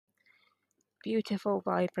Beautiful,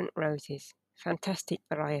 vibrant roses. Fantastic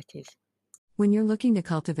varieties. When you're looking to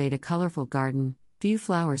cultivate a colorful garden, few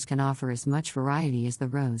flowers can offer as much variety as the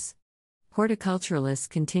rose. Horticulturalists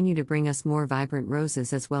continue to bring us more vibrant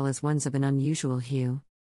roses as well as ones of an unusual hue.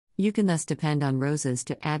 You can thus depend on roses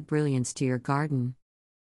to add brilliance to your garden.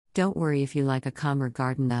 Don't worry if you like a calmer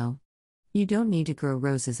garden though. You don't need to grow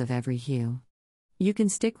roses of every hue. You can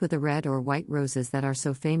stick with the red or white roses that are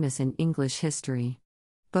so famous in English history.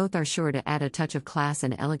 Both are sure to add a touch of class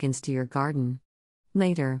and elegance to your garden.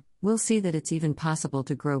 Later, we'll see that it's even possible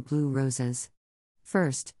to grow blue roses.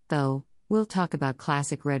 First, though, we'll talk about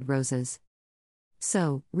classic red roses.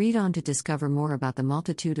 So, read on to discover more about the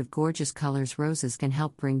multitude of gorgeous colors roses can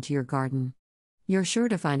help bring to your garden. You're sure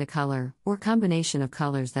to find a color, or combination of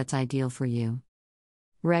colors that's ideal for you.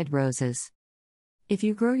 Red roses. If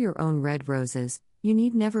you grow your own red roses, you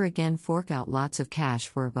need never again fork out lots of cash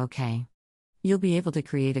for a bouquet. You'll be able to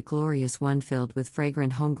create a glorious one filled with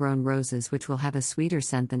fragrant homegrown roses which will have a sweeter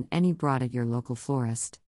scent than any brought at your local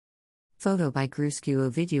florist. Photo by Gruscu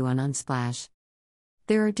Ovidiu on Unsplash.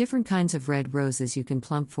 There are different kinds of red roses you can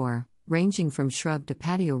plump for, ranging from shrub to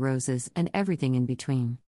patio roses and everything in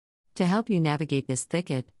between. To help you navigate this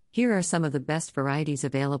thicket, here are some of the best varieties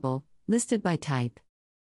available, listed by type.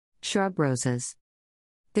 Shrub roses.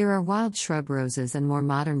 There are wild shrub roses and more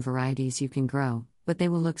modern varieties you can grow, but they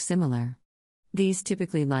will look similar. These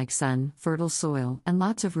typically like sun, fertile soil, and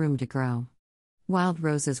lots of room to grow. Wild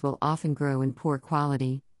roses will often grow in poor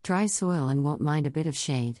quality, dry soil and won't mind a bit of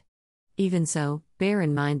shade. Even so, bear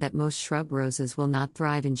in mind that most shrub roses will not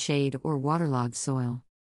thrive in shade or waterlogged soil.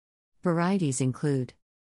 Varieties include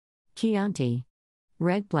Chianti,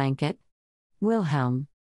 Red Blanket, Wilhelm,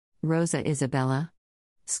 Rosa Isabella,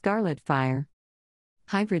 Scarlet Fire.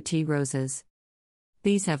 Hybrid tea roses.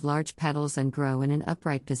 These have large petals and grow in an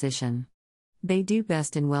upright position. They do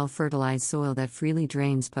best in well-fertilized soil that freely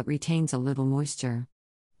drains but retains a little moisture.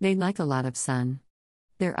 They like a lot of sun.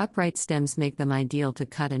 Their upright stems make them ideal to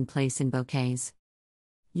cut and place in bouquets.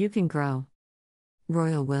 You can grow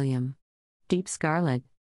Royal William, Deep Scarlet,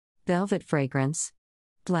 Velvet Fragrance,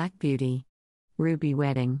 Black Beauty, Ruby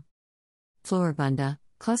Wedding. Floribunda,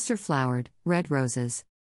 cluster-flowered, red roses.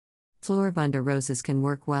 Floribunda roses can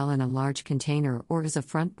work well in a large container or as a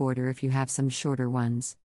front border if you have some shorter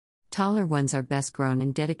ones. Taller ones are best grown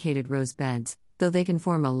in dedicated rose beds, though they can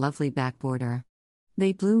form a lovely back border.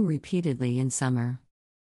 They bloom repeatedly in summer.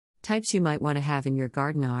 Types you might want to have in your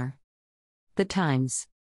garden are The Times,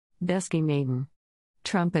 Dusky Maiden,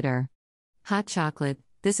 Trumpeter, Hot Chocolate.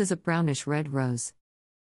 This is a brownish red rose.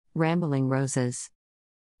 Rambling roses.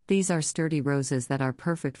 These are sturdy roses that are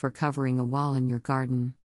perfect for covering a wall in your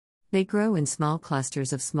garden. They grow in small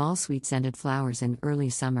clusters of small sweet-scented flowers in early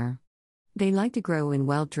summer. They like to grow in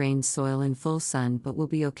well-drained soil in full sun but will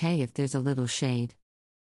be okay if there's a little shade.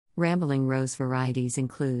 Rambling rose varieties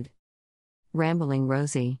include Rambling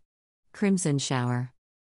Rosie, Crimson Shower,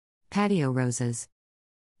 Patio roses.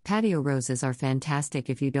 Patio roses are fantastic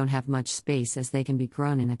if you don't have much space as they can be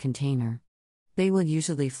grown in a container. They will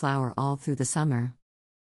usually flower all through the summer.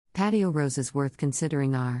 Patio roses worth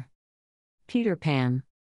considering are Peter Pan,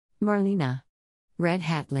 Marlena, Red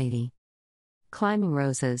Hat Lady. Climbing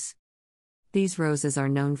roses. These roses are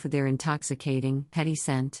known for their intoxicating, heady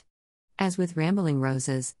scent. As with rambling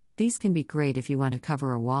roses, these can be great if you want to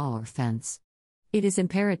cover a wall or fence. It is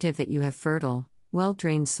imperative that you have fertile,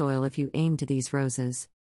 well-drained soil if you aim to these roses.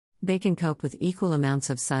 They can cope with equal amounts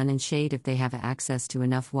of sun and shade if they have access to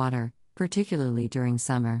enough water, particularly during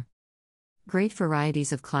summer. Great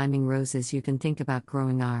varieties of climbing roses you can think about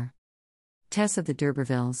growing are Tess of the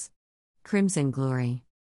D'Urbervilles, Crimson Glory,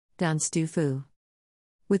 Don Stufu.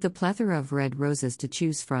 With a plethora of red roses to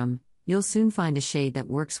choose from, you'll soon find a shade that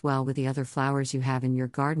works well with the other flowers you have in your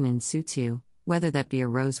garden and suits you, whether that be a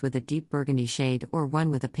rose with a deep burgundy shade or one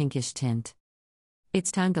with a pinkish tint.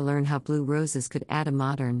 It's time to learn how blue roses could add a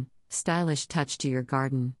modern, stylish touch to your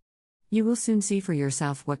garden. You will soon see for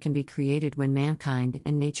yourself what can be created when mankind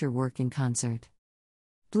and nature work in concert.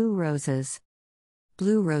 Blue roses.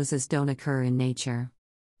 Blue roses don't occur in nature.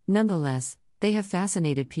 Nonetheless, they have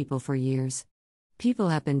fascinated people for years. People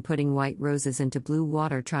have been putting white roses into blue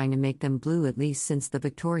water trying to make them blue at least since the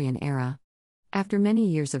Victorian era. After many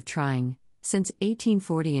years of trying, since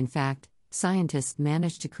 1840 in fact, scientists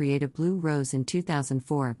managed to create a blue rose in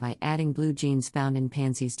 2004 by adding blue genes found in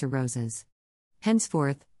pansies to roses.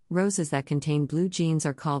 Henceforth, roses that contain blue genes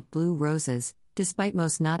are called blue roses, despite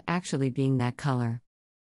most not actually being that color.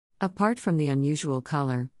 Apart from the unusual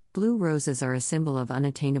color, blue roses are a symbol of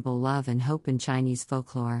unattainable love and hope in Chinese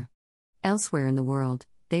folklore. Elsewhere in the world,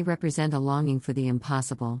 they represent a longing for the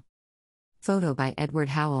impossible. Photo by Edward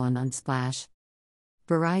Howell on Unsplash.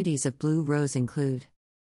 Varieties of blue rose include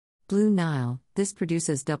Blue Nile. This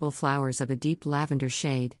produces double flowers of a deep lavender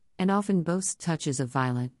shade, and often boasts touches of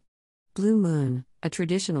violet. Blue Moon, a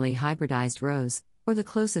traditionally hybridized rose, or the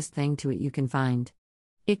closest thing to it you can find.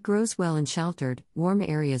 It grows well in sheltered, warm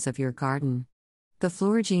areas of your garden. The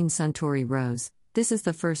Florigine Suntory Rose. This is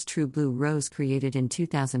the first true blue rose created in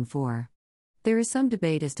 2004. There is some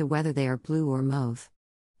debate as to whether they are blue or mauve.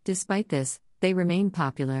 Despite this, they remain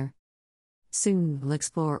popular. Soon we'll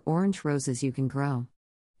explore orange roses you can grow.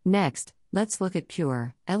 Next, let's look at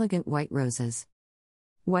pure, elegant white roses.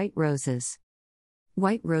 White roses.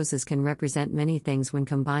 White roses can represent many things when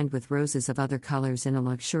combined with roses of other colors in a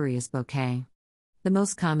luxurious bouquet. The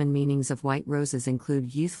most common meanings of white roses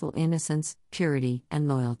include youthful innocence, purity, and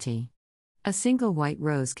loyalty. A single white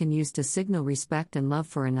rose can use to signal respect and love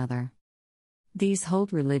for another. These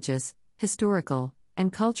hold religious, historical,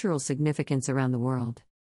 and cultural significance around the world.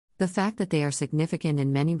 The fact that they are significant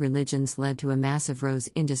in many religions led to a massive rose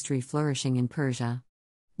industry flourishing in Persia.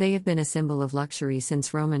 They have been a symbol of luxury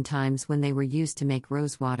since Roman times when they were used to make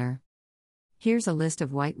rose water. Here's a list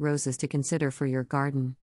of white roses to consider for your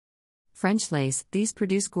garden. French lace. These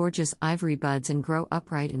produce gorgeous ivory buds and grow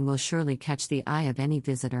upright and will surely catch the eye of any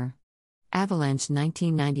visitor. Avalanche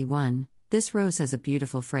 1991. This rose has a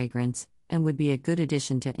beautiful fragrance, and would be a good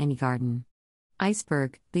addition to any garden.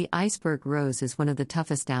 Iceberg. The iceberg rose is one of the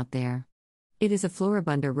toughest out there. It is a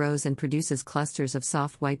floribunda rose and produces clusters of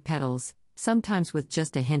soft white petals, sometimes with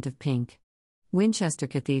just a hint of pink. Winchester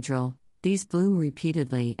Cathedral. These bloom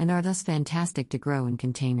repeatedly and are thus fantastic to grow in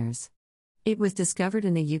containers. It was discovered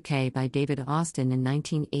in the UK by David Austin in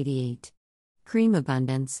 1988. Cream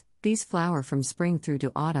Abundance. These flower from spring through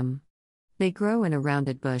to autumn. They grow in a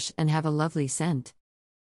rounded bush and have a lovely scent.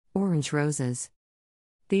 Orange roses.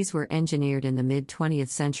 These were engineered in the mid-20th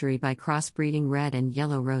century by crossbreeding red and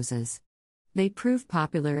yellow roses. They proved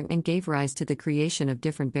popular and gave rise to the creation of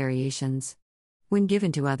different variations. When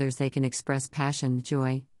given to others, they can express passion,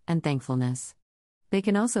 joy, and thankfulness. They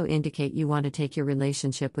can also indicate you want to take your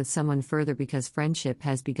relationship with someone further because friendship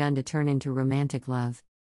has begun to turn into romantic love.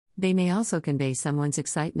 They may also convey someone's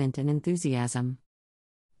excitement and enthusiasm.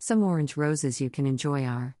 Some orange roses you can enjoy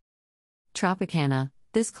are Tropicana.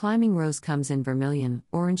 This climbing rose comes in vermilion,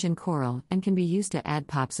 orange, and coral and can be used to add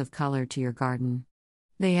pops of color to your garden.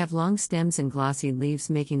 They have long stems and glossy leaves,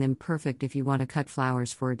 making them perfect if you want to cut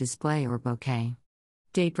flowers for a display or bouquet.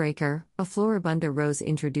 Daybreaker, a floribunda rose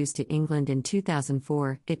introduced to England in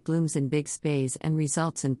 2004, it blooms in big sprays and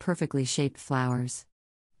results in perfectly shaped flowers.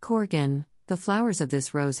 Corgan, the flowers of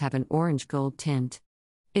this rose have an orange-gold tint.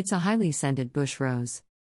 It's a highly scented bush rose.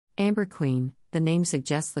 Amber Queen, the name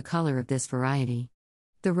suggests the color of this variety.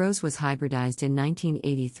 The rose was hybridized in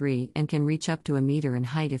 1983 and can reach up to a meter in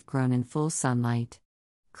height if grown in full sunlight.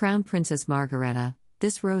 Crown Princess Margareta,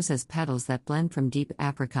 this rose has petals that blend from deep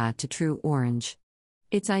apricot to true orange.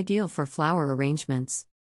 It's ideal for flower arrangements.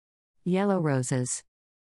 Yellow roses.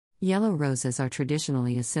 Yellow roses are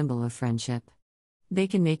traditionally a symbol of friendship. They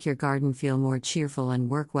can make your garden feel more cheerful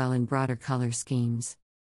and work well in broader color schemes.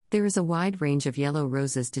 There is a wide range of yellow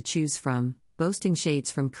roses to choose from, boasting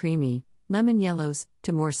shades from creamy, lemon yellows,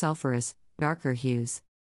 to more sulphurous, darker hues.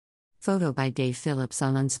 Photo by Dave Phillips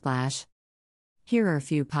on Unsplash. Here are a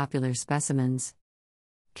few popular specimens.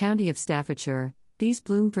 County of Staffordshire. These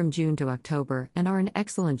bloom from June to October and are an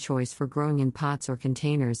excellent choice for growing in pots or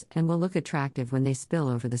containers and will look attractive when they spill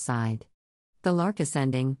over the side. The Lark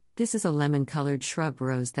Ascending. This is a lemon-colored shrub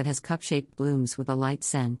rose that has cup-shaped blooms with a light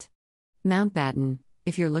scent. Mountbatten.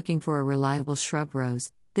 If you're looking for a reliable shrub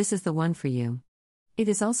rose, this is the one for you. It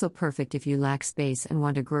is also perfect if you lack space and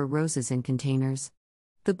want to grow roses in containers.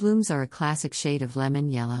 The blooms are a classic shade of lemon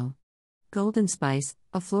yellow. Golden Spice,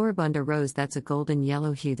 a floribunda rose that's a golden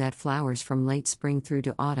yellow hue that flowers from late spring through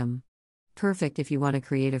to autumn. Perfect if you want to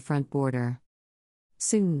create a front border.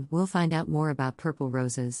 Soon, we'll find out more about purple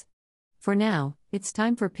roses. For now, it's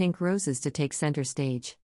time for pink roses to take center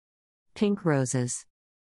stage. Pink roses.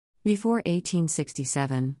 Before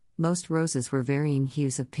 1867, most roses were varying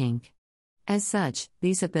hues of pink. As such,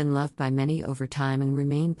 these have been loved by many over time and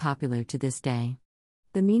remain popular to this day.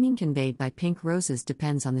 The meaning conveyed by pink roses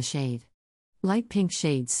depends on the shade. Light pink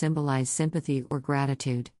shades symbolize sympathy or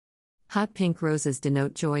gratitude. Hot pink roses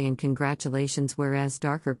denote joy and congratulations, whereas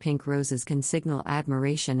darker pink roses can signal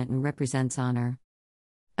admiration and represents honor.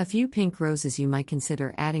 A few pink roses you might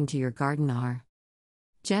consider adding to your garden are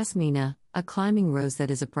Jasmina, a climbing rose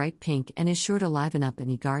that is a bright pink and is sure to liven up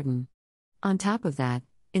any garden. On top of that,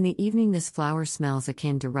 in the evening this flower smells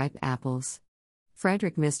akin to ripe apples.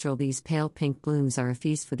 Frederick Mistral. These pale pink blooms are a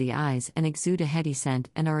feast for the eyes and exude a heady scent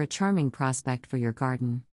and are a charming prospect for your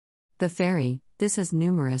garden. The Fairy. This has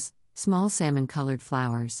numerous, small salmon-colored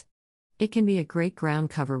flowers. It can be a great ground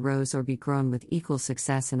cover rose or be grown with equal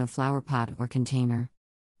success in a flower pot or container.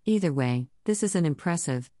 Either way, this is an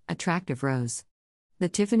impressive, attractive rose. The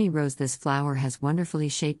Tiffany Rose. This flower has wonderfully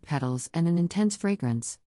shaped petals and an intense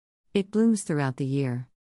fragrance. It blooms throughout the year.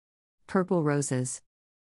 Purple roses.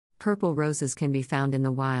 Purple roses can be found in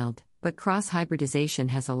the wild, but cross-hybridization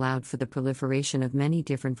has allowed for the proliferation of many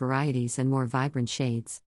different varieties and more vibrant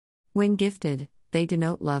shades. When gifted, they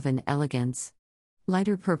denote love and elegance.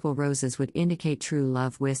 Lighter purple roses would indicate true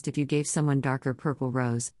love. If you gave someone darker purple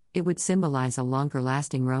rose, it would symbolize a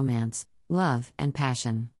longer-lasting romance, love, and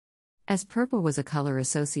passion. As purple was a color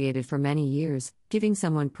associated for many years, giving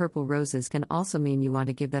someone purple roses can also mean you want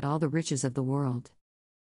to give that all the riches of the world.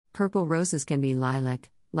 Purple roses can be lilac,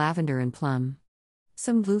 lavender, and plum.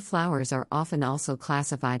 Some blue flowers are often also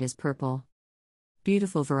classified as purple.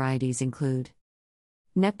 Beautiful varieties include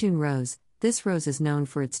Neptune rose. This rose is known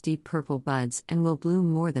for its deep purple buds and will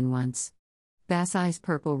bloom more than once. Bass-Eyes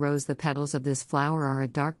purple rose. The petals of this flower are a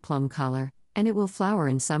dark plum color, and it will flower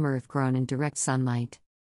in summer if grown in direct sunlight.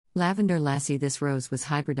 Lavender Lassie. This rose was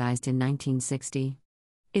hybridized in 1960.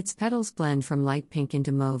 Its petals blend from light pink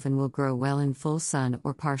into mauve and will grow well in full sun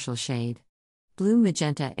or partial shade. Blue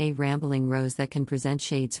Magenta. A rambling rose that can present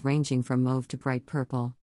shades ranging from mauve to bright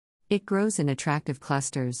purple. It grows in attractive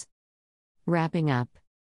clusters. Wrapping up.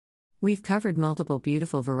 We've covered multiple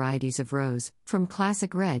beautiful varieties of rose, from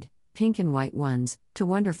classic red, pink and white ones, to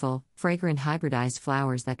wonderful, fragrant hybridized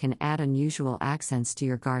flowers that can add unusual accents to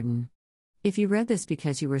your garden. If you read this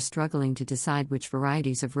because you were struggling to decide which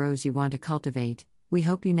varieties of rose you want to cultivate, we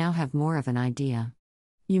hope you now have more of an idea.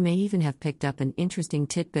 You may even have picked up an interesting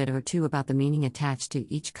tidbit or two about the meaning attached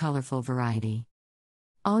to each colorful variety.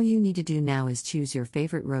 All you need to do now is choose your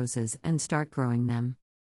favorite roses and start growing them.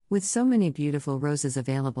 With so many beautiful roses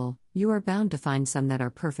available, you are bound to find some that are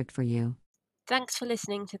perfect for you. Thanks for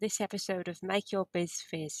listening to this episode of Make Your Biz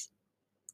Fizz.